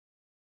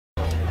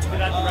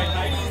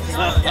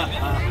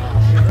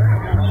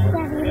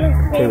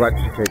Okay, watch.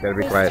 Okay, gotta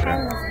be quiet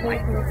now.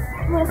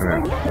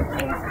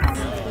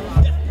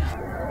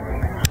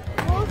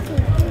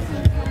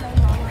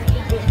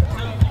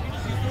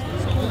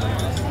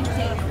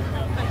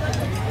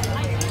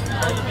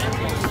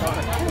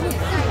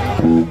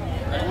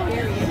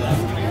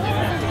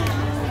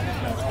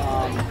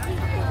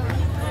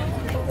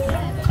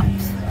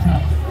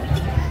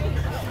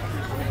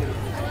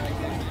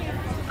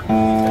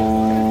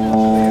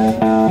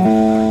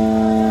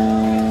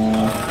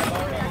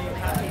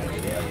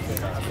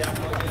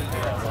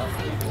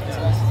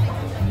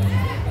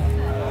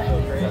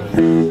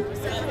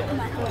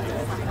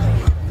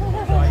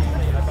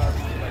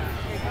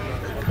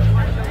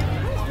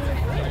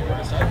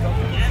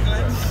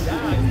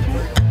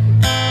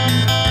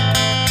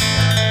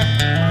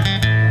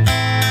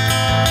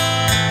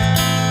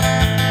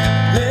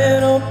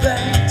 Little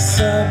black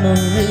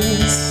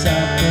submarine,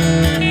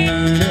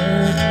 operator,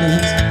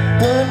 please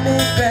put me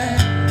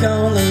back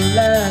on the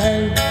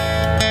line.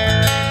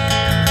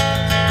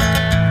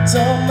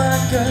 Told my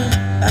girl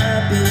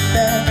I'll be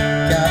back,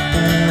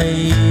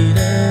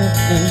 operator,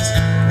 please.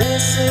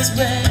 This is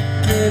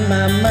wrecking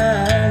my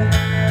mind.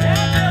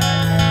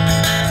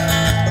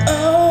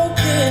 Oh,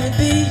 can it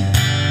be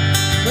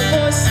the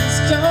voices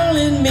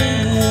calling me?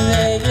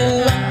 They get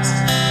lost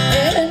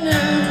and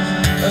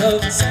out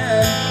of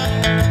time.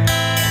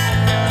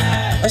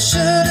 I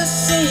should have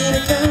seen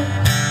it come,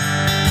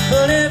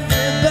 but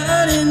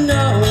everybody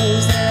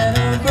knows that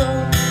a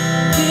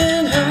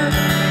broken heart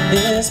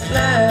is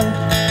blind.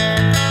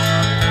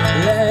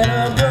 That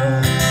a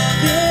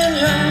broken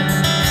heart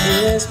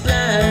is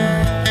blind.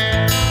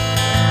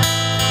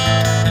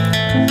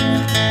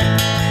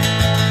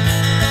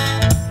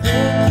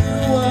 When you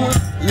won't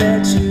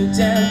let you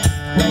down,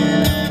 when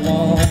I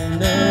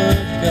wanna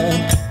go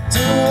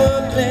to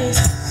a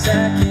place I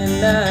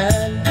cannot.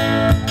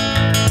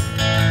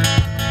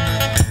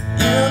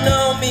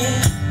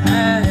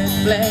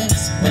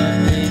 But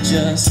they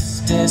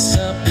just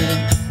disappear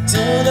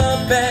to the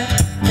back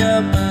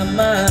of my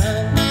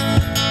mind.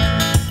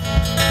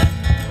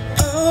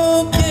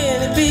 Oh,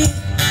 can it be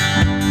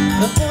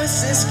the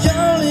voices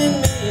calling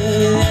me?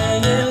 They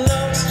get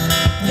lost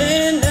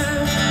and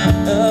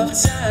out of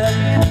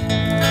time.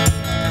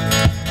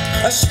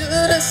 I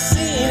should have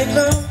seen it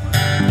glow.